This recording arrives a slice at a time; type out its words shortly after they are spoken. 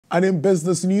And in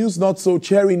business news, not so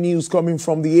cheery news coming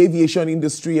from the aviation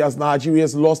industry as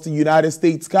Nigeria's lost the United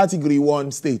States Category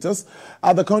 1 status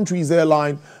as the country's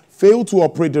airline failed to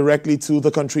operate directly to the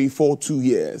country for 2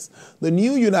 years. The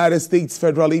new United States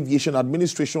Federal Aviation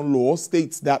Administration law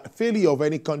states that failure of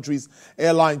any country's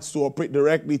airlines to operate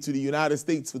directly to the United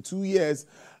States for 2 years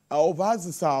of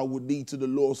ASISA would lead to the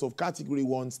loss of Category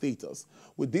 1 status.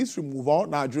 With this removal,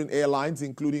 Nigerian airlines,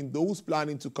 including those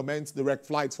planning to commence direct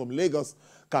flights from Lagos,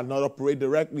 cannot operate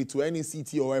directly to any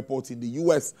city or airport in the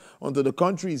U.S. until the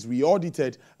country is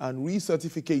re-audited and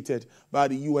recertificated by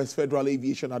the U.S. Federal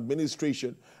Aviation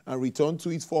Administration and returned to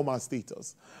its former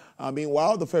status.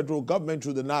 Meanwhile, the federal government,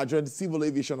 through the Nigerian Civil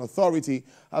Aviation Authority,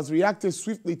 has reacted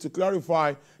swiftly to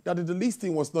clarify that the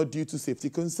delisting was not due to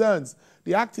safety concerns.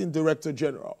 The acting Director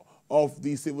General of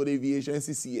the Civil Aviation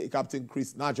NCCA, Captain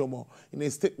Chris Najomo, in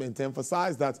a statement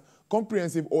emphasized that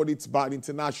comprehensive audits by the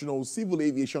International Civil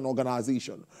Aviation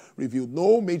Organization revealed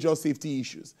no major safety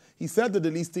issues. He said the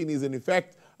delisting is in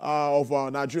effect of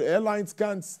Nigerian airlines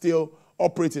can still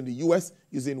operate in the U.S.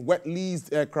 using wet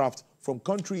leased aircraft from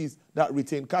countries that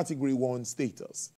retain Category 1 status.